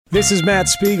This is Matt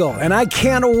Spiegel, and I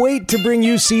can't wait to bring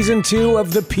you Season 2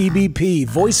 of the PBP,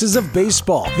 Voices of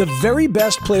Baseball. The very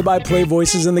best play-by-play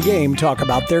voices in the game talk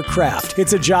about their craft.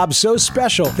 It's a job so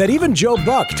special that even Joe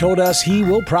Buck told us he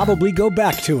will probably go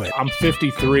back to it. I'm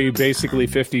 53, basically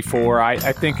 54. I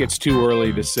think it's too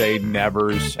early to say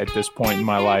nevers at this point in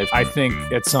my life. I think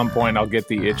at some point I'll get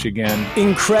the itch again.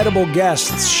 Incredible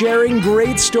guests sharing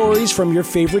great stories from your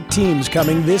favorite teams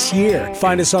coming this year.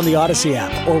 Find us on the Odyssey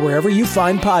app or wherever you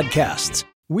find podcasts.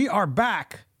 We are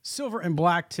back, Silver and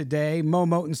Black today. Mo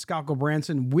Moten, Scalco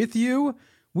Branson with you.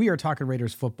 We are talking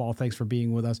Raiders football. Thanks for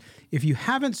being with us. If you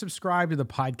haven't subscribed to the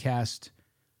podcast,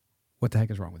 what the heck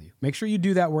is wrong with you? Make sure you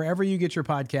do that wherever you get your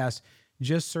podcast.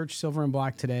 Just search Silver and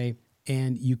Black today,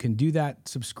 and you can do that.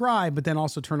 Subscribe, but then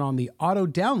also turn on the auto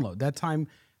download.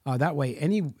 That way,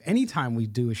 anytime we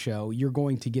do a show, you're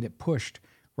going to get it pushed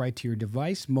right to your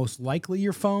device, most likely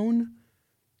your phone,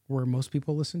 where most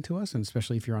people listen to us, and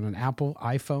especially if you're on an Apple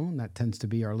iPhone, that tends to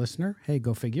be our listener. Hey,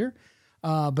 go figure.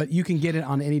 But you can get it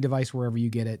on any device wherever you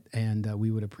get it, and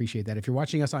we would appreciate that. If you're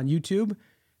watching us on YouTube,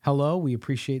 hello. We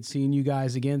appreciate seeing you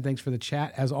guys again. Thanks for the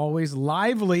chat. As always,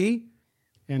 lively,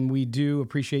 and we do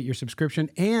appreciate your subscription,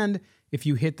 and if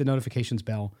you hit the notifications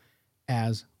bell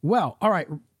as well. All right,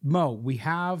 Mo, we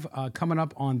have coming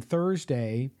up on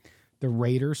Thursday, the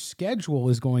Raiders' schedule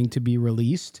is going to be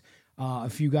released.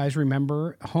 If you guys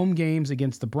remember, home games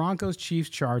against the Broncos, Chiefs,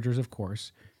 Chargers, of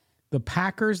course, the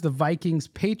Packers, the Vikings,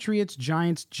 Patriots,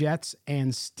 Giants, Jets,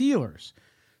 and Steelers.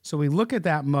 So we look at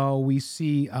that, Mo. We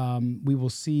will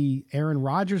see Aaron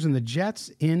Rodgers and the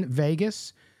Jets in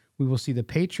Vegas. We will see the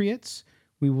Patriots.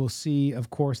 We will see,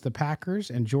 of course, the Packers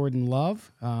and Jordan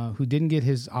Love, who didn't get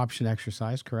his option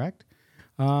exercise, correct?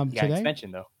 Today?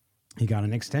 Extension, though. He got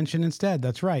an extension instead.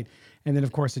 That's right. And then,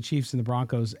 of course, the Chiefs and the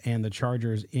Broncos and the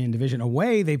Chargers in division.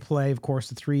 Away, they play, of course,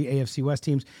 the three AFC West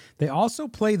teams. They also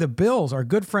play the Bills. Our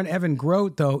good friend Evan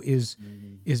Grote, though, is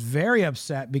very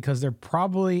upset because they're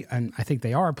probably, and I think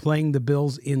they are, playing the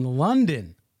Bills in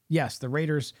London. Yes, the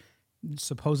Raiders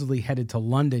supposedly headed to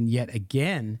London yet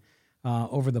again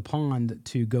over the pond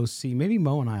to go see. Maybe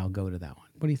Mo and I will go to that one.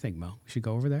 What do you think, Mo? We should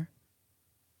go over there?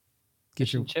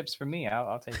 Get your chips for me.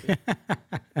 I'll take it.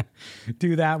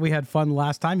 Do that. We had fun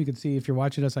last time. You can see, if you're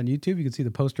watching us on YouTube, you can see the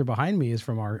poster behind me is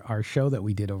from our show that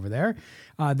we did over there.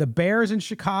 The Bears in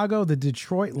Chicago, the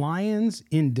Detroit Lions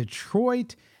in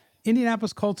Detroit,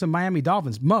 Indianapolis Colts, and Miami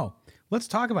Dolphins. Mo, let's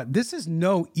talk about this. Is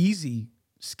no easy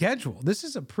schedule. This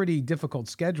is a pretty difficult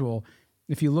schedule.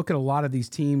 If you look at a lot of these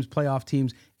teams, playoff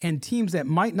teams, and teams that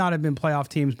might not have been playoff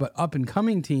teams, but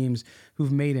up-and-coming teams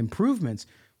who've made improvements.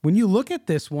 When you look at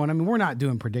this one, I mean, we're not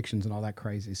doing predictions and all that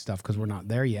crazy stuff because we're not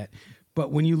there yet.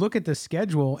 But when you look at the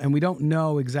schedule, and we don't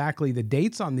know exactly the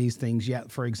dates on these things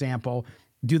yet, for example,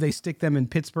 do they stick them in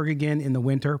Pittsburgh again in the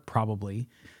winter? Probably.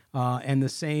 And the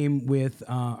same with,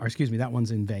 that one's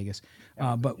in Vegas.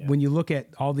 But when you look at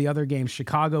all the other games,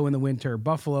 Chicago in the winter,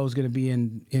 Buffalo is going to be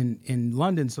in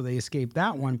London, so they escaped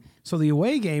that one. So the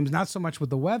away games, not so much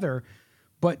with the weather,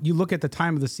 but you look at the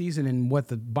time of the season and what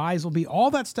the buys will be, all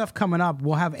that stuff coming up,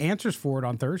 we'll have answers for it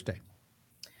on Thursday.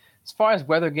 As far as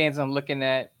weather games, I'm looking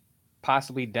at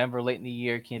possibly Denver late in the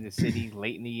year, Kansas City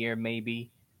late in the year,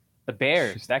 maybe. The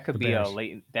Bears, that could be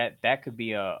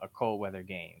a cold weather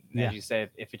game. And as you said,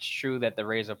 if it's true that the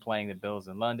Rays are playing the Bills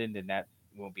in London, then that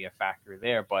won't be a factor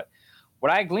there. But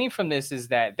what I glean from this is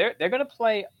that they're going to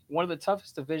play one of the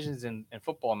toughest divisions in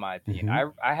football, in my opinion.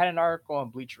 Mm-hmm. I had an article on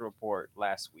Bleacher Report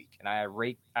last week, and I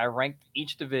ranked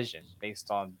each division based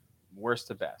on worst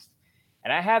to best.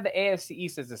 And I had the AFC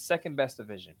East as the second best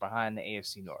division behind the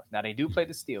AFC North. Now, they do play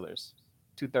the Steelers,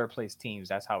 two third-place teams.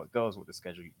 That's how it goes with the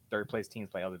schedule. Third-place teams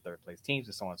play other third-place teams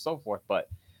and so on and so forth. But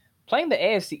playing the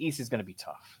AFC East is going to be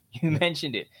tough. You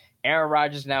mentioned it. Aaron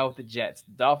Rodgers now with the Jets.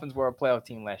 The Dolphins were a playoff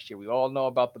team last year. We all know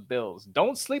about the Bills.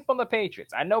 Don't sleep on the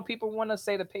Patriots. I know people want to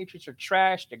say the Patriots are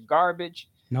trash, they're garbage.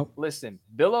 Nope. Listen,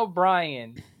 Bill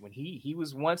O'Brien, when he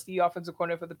was once the offensive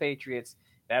coordinator for the Patriots,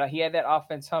 that he had that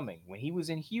offense humming. When he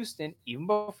was in Houston, even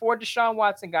before Deshaun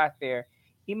Watson got there,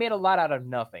 he made a lot out of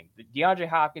nothing. DeAndre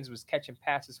Hopkins was catching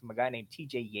passes from a guy named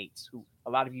T.J. Yates, who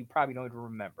a lot of you probably don't even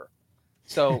remember.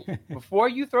 So before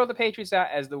you throw the Patriots out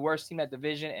as the worst team in that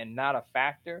division and not a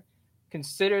factor,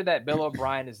 consider that Bill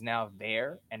O'Brien is now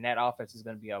there, and that offense is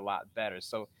going to be a lot better.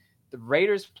 So the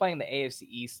Raiders playing the AFC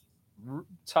East,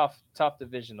 tough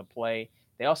division to play.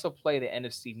 They also play the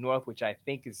NFC North, which I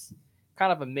think is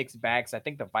kind of a mixed bag. So I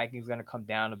think the Vikings are going to come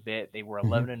down a bit. They were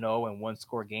 11-0 and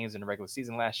one-score games in the regular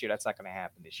season last year. That's not going to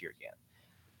happen this year again.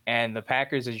 And the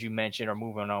Packers, as you mentioned, are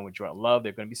moving on with Jordan Love.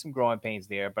 There are going to be some growing pains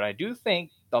there. But I do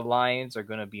think the Lions are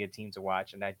going to be a team to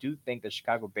watch. And I do think the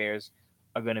Chicago Bears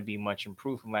are going to be much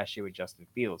improved from last year with Justin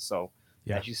Fields. So,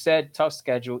 Yeah. as you said, tough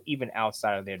schedule, even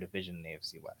outside of their division in the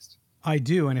AFC West. I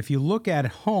do. And if you look at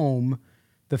home,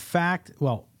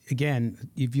 again,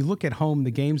 if you look at home,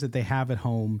 the games that they have at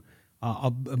home,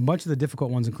 a bunch of the difficult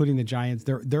ones, including the Giants,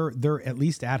 they're at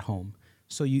least at home.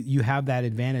 So you have that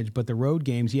advantage. But the road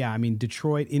games, yeah, I mean,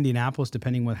 Detroit, Indianapolis,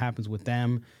 depending what happens with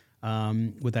them,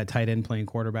 with that tight end playing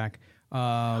quarterback.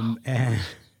 And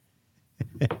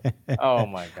oh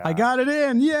my God. I got it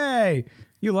in. Yay.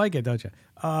 You like it, don't you?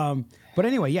 But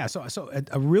anyway, yeah, so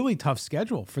a really tough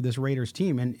schedule for this Raiders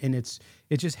team. And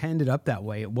it just ended up that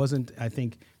way. It wasn't, I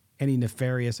think, any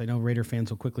nefarious. I know Raider fans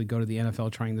will quickly go to the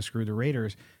NFL trying to screw the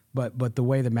Raiders. But the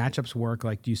way the matchups work,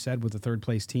 like you said, with the third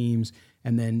place teams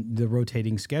and then the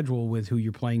rotating schedule with who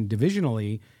you're playing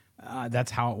divisionally,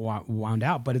 that's how it wound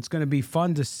out. But it's going to be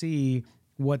fun to see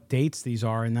what dates these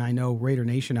are. And I know Raider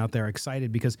Nation out there are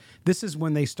excited because this is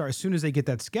when they start. As soon as they get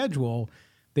that schedule,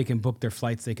 they can book their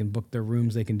flights, they can book their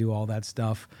rooms, they can do all that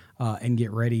stuff and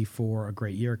get ready for a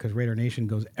great year because Raider Nation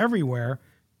goes everywhere.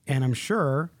 And I'm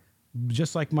sure,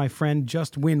 just like my friend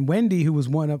Just Win Wendy, who was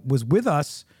with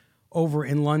us over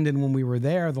in London when we were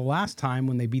there the last time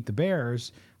when they beat the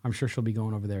Bears, I'm sure she'll be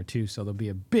going over there too. So there'll be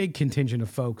a big contingent of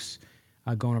folks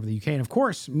going over the UK. And of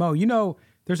course, Mo, you know,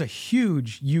 there's a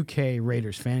huge UK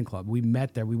Raiders fan club. We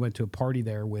met there. We went to a party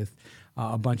there with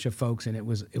a bunch of folks, and it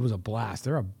was a blast.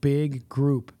 They're a big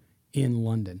group in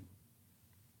London.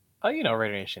 Oh, you know,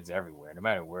 Raider Nation's everywhere, no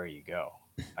matter where you go.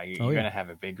 You're going to have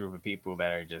a big group of people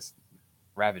that are just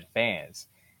rabid fans.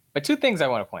 But two things I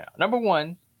want to point out. Number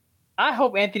one, I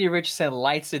hope Anthony Richardson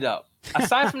lights it up.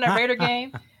 Aside from that Raider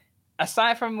game,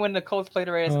 aside from when the Colts played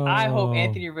the Raiders, I hope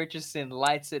Anthony Richardson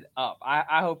lights it up.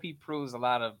 I hope he proves a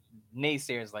lot of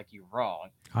naysayers like you wrong.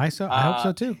 I hope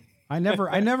so too. I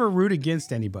never root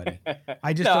against anybody.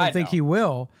 I just don't think he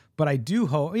will. But I do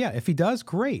hope, yeah, if he does,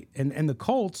 great. And the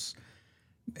Colts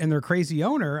and their crazy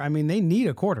owner, I mean, they need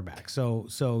a quarterback. So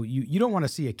you don't want to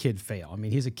see a kid fail. I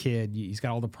mean, he's a kid. He's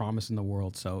got all the promise in the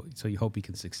world. So you hope he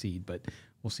can succeed. But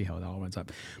we'll see how it all ends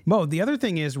up. Mo, the other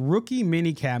thing is rookie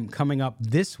minicamp coming up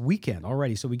this weekend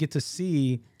already. So we get to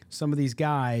see some of these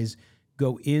guys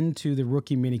go into the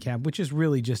rookie minicamp, which is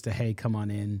really just a, hey, come on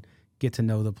in, get to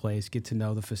know the place, get to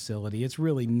know the facility. It's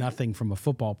really nothing from a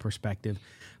football perspective.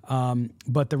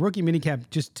 But the rookie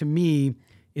minicamp, just to me,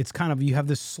 it's kind of, you have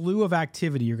this slew of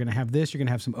activity. You're going to have this, you're going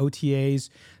to have some OTAs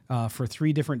for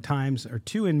 3 different times, or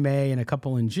 2 in May and a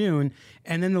couple in June.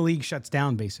 And then the league shuts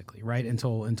down basically, right?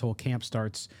 Until camp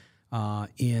starts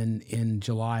in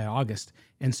July, August.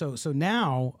 And so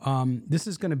now this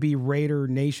is going to be Raider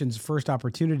Nation's first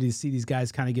opportunity to see these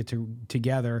guys kind of get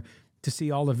together, to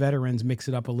see all the veterans mix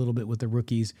it up a little bit with the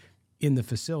rookies in the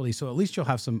facility. So at least you'll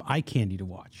have some eye candy to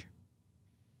watch.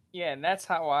 Yeah, and that's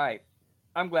how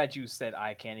I'm glad you said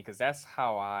eye candy, because that's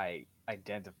how I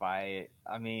identify it.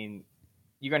 I mean,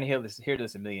 you're going to hear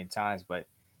this a million times, but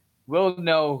we'll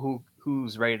know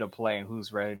who's ready to play and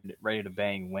who's ready to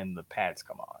bang when the pads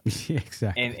come on.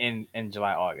 Exactly. In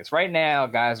July, August. Right now,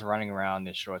 guys are running around in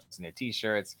their shorts and their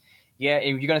T-shirts. Yeah,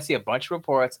 you're going to see a bunch of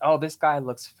reports. Oh, this guy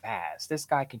looks fast. This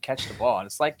guy can catch the ball. And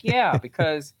it's like, yeah,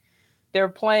 because they're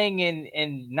playing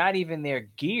in not even their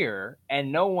gear,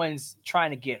 and no one's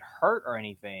trying to get hurt or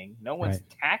anything. No one's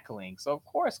tackling. So, of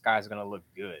course, guys are going to look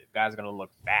good. Guys are going to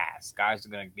look fast. Guys are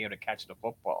going to be able to catch the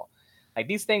football. Like,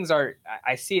 these things are –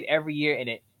 I see it every year,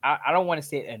 and I don't want to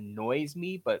say it annoys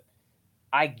me, but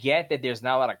I get that there's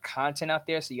not a lot of content out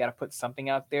there, so you got to put something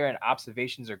out there, and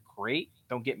observations are great.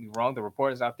 Don't get me wrong. The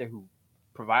reporters out there who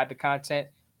provide the content,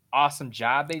 awesome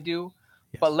job they do.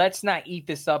 Yes. But let's not eat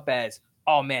this up as –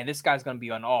 oh man, this guy's going to be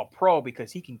an all-pro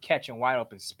because he can catch in wide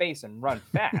open space and run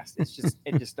fast.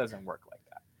 It just doesn't work like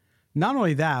that. Not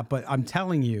only that, but I'm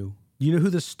telling you, you know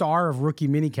who the star of rookie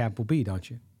minicamp will be, don't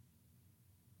you?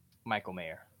 Michael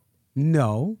Mayer.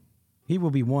 No, he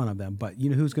will be one of them. But you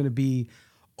know who's going to be?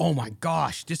 Oh my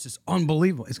gosh, this is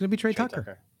unbelievable! It's going to be Trey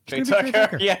Tucker. Trey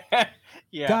Tucker. Yeah.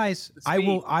 Guys,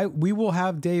 we will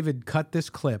have David cut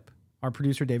this clip. Our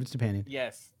producer, David Stepanian.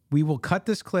 Yes. We will cut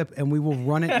this clip and we will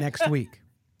run it next week,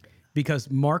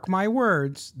 because mark my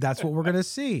words, that's what we're going to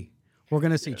see. We're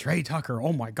going to see Trey Tucker.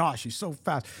 Oh my gosh, he's so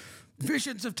fast.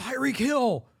 Visions of Tyreek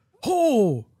Hill.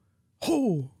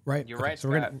 Right. You're right. So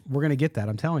we're going to get that.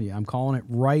 I'm telling you, I'm calling it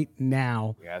right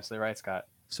now. You're absolutely right, Scott.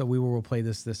 So we will play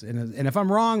this, and if I'm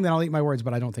wrong, then I'll eat my words,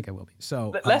 but I don't think I will be.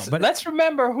 So let's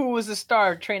remember who was the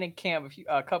star of training camp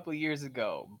a couple of years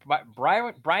ago.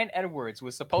 Brian Edwards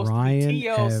was supposed to be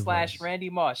T.O./Randy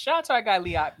Moss. Shout out to our guy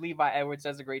Levi Edwards,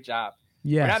 does a great job.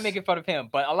 Yes. We're not making fun of him,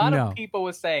 but a lot of people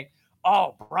were saying,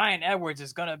 "Oh, Brian Edwards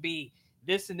is gonna be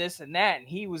this and this and that. And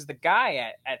he was the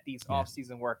guy at these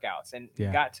off-season workouts. And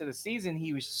got to the season,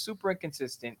 he was super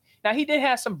inconsistent. Now, he did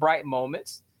have some bright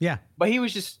moments. Yeah. But he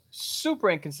was just super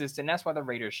inconsistent. That's why the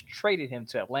Raiders traded him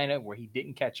to Atlanta, where he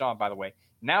didn't catch on, by the way.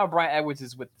 Now Bryan Edwards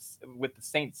is with the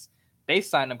Saints. They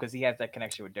signed him because he has that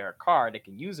connection with Derek Carr. They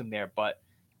can use him there. But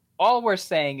all we're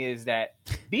saying is that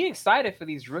be excited for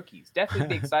these rookies. Definitely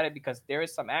be excited because there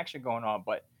is some action going on.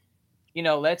 But, you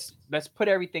know, let's put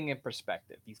everything in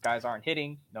perspective. These guys aren't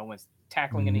hitting. No one's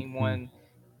tackling anyone.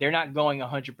 They're not going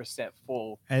 100%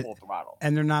 full throttle.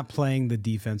 And they're not playing the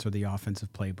defense or the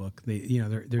offensive playbook.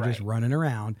 They're just running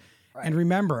around. Right. And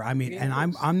remember, I mean, and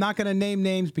I'm not going to name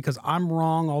names because I'm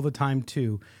wrong all the time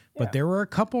too. But there were a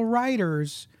couple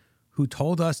writers who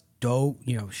told us don't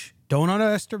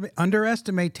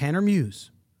underestimate Tanner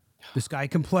Muse. This guy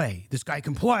can play. This guy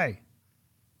can play.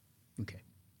 Okay,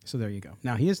 so there you go.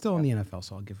 Now he is still in the NFL,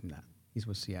 so I'll give him that. He's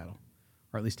with Seattle.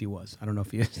 Or at least he was. I don't know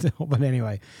if he is still, but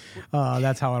anyway,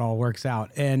 that's how it all works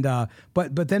out. And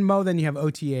but then Mo, then you have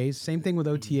OTAs. Same thing with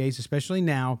OTAs, especially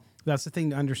now. That's the thing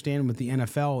to understand with the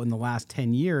NFL in the last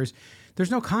 10 years.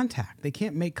 There's no contact. They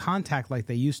can't make contact like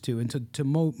they used to. And to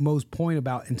Mo's point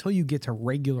about until you get to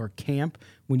regular camp,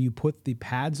 when you put the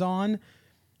pads on,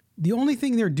 the only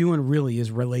thing they're doing really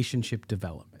is relationship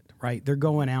development, right? They're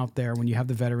going out there when you have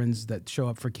the veterans that show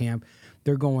up for camp.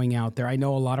 They're going out there. I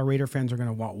know a lot of Raider fans are going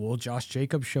to want, will Josh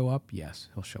Jacobs show up? Yes,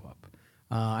 he'll show up.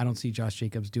 I don't see Josh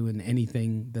Jacobs doing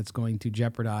anything that's going to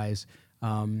jeopardize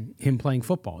him playing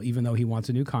football, even though he wants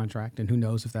a new contract, and who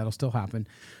knows if that'll still happen.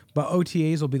 But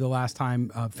OTAs will be the last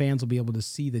time fans will be able to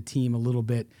see the team a little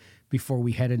bit before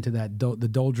we head into that the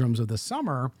doldrums of the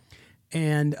summer.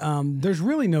 And there's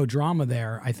really no drama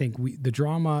there. I think the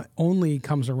drama only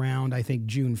comes around, I think,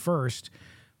 June 1st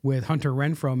with Hunter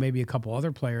Renfrow, maybe a couple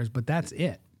other players, but that's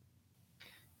it.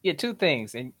 Yeah, two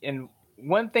things. And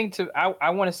one thing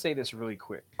I want to say this really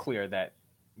clear that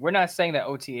we're not saying that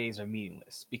OTAs are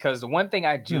meaningless, because the one thing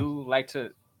I do like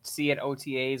to see at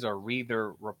OTAs or read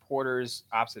their reporters'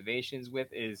 observations with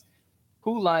is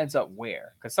who lines up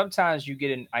where. Because sometimes you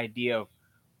get an idea of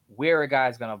where a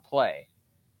guy's going to play.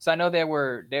 So I know there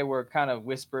were kind of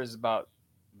whispers about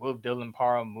will Dylan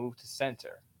Parham move to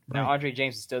center. Now, Andre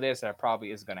James is still there, so that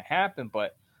probably is going to happen.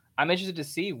 But I'm interested to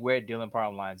see where Dylan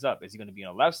Parham lines up. Is he going to be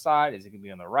on the left side? Is he going to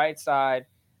be on the right side?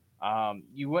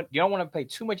 You don't want to pay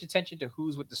too much attention to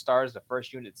who's with the Stars, the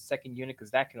first unit, the second unit,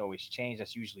 because that can always change.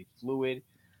 That's usually fluid.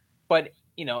 But,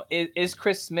 you know, is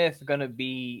Chris Smith going to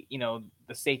be, you know,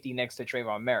 the safety next to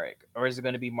Trayvon Merrick? Or is it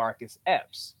going to be Marcus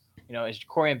Epps? You know, is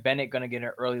Corian Bennett going to get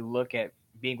an early look at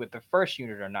being with the first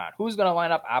unit or not? Who's going to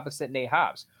line up opposite Nate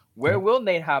Hobbs? Where will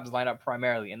Nate Hobbs line up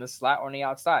primarily, in the slot or on the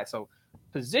outside? So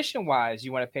position-wise,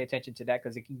 you want to pay attention to that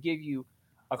because it can give you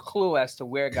a clue as to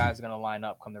where guys are going to line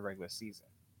up come the regular season.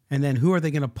 And then who are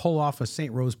they going to pull off of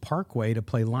St. Rose Parkway to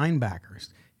play linebackers?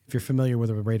 If you're familiar with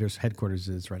where the Raiders headquarters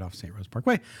is, right off St. Rose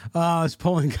Parkway, it's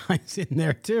pulling guys in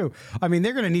there too. I mean,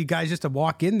 they're going to need guys just to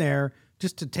walk in there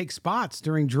just to take spots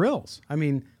during drills. I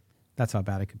mean, that's how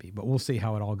bad it could be, but we'll see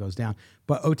how it all goes down.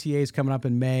 But OTA is coming up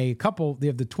in May. They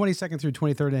have the 22nd through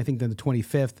 23rd, and I think then the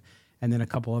 25th, and then a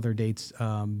couple other dates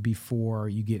before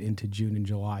you get into June and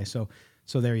July. So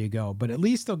there you go. But at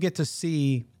least they'll get to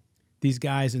see these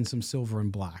guys in some silver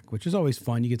and black, which is always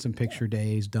fun. You get some picture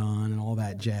days done and all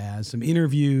that jazz, some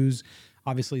interviews.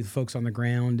 Obviously, the folks on the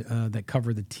ground that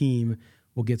cover the team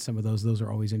will get some of those. Those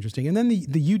are always interesting. And then the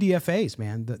UDFAs,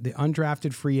 man, the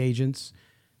undrafted free agents.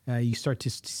 You start to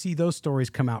see those stories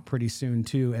come out pretty soon,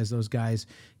 too, as those guys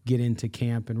get into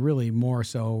camp, and really more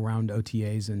so around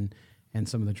OTAs and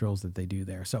some of the drills that they do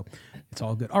there. So it's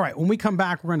all good. All right, when we come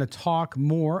back, we're going to talk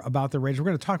more about the Raiders. We're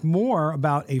going to talk more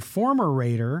about a former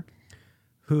Raider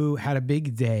who had a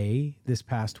big day this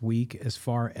past week as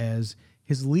far as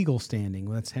his legal standing.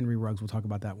 Well, that's Henry Ruggs. We'll talk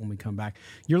about that when we come back.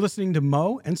 You're listening to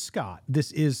Mo and Scott.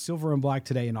 This is Silver and Black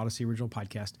Today, an Odyssey Original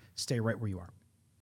Podcast. Stay right where you are.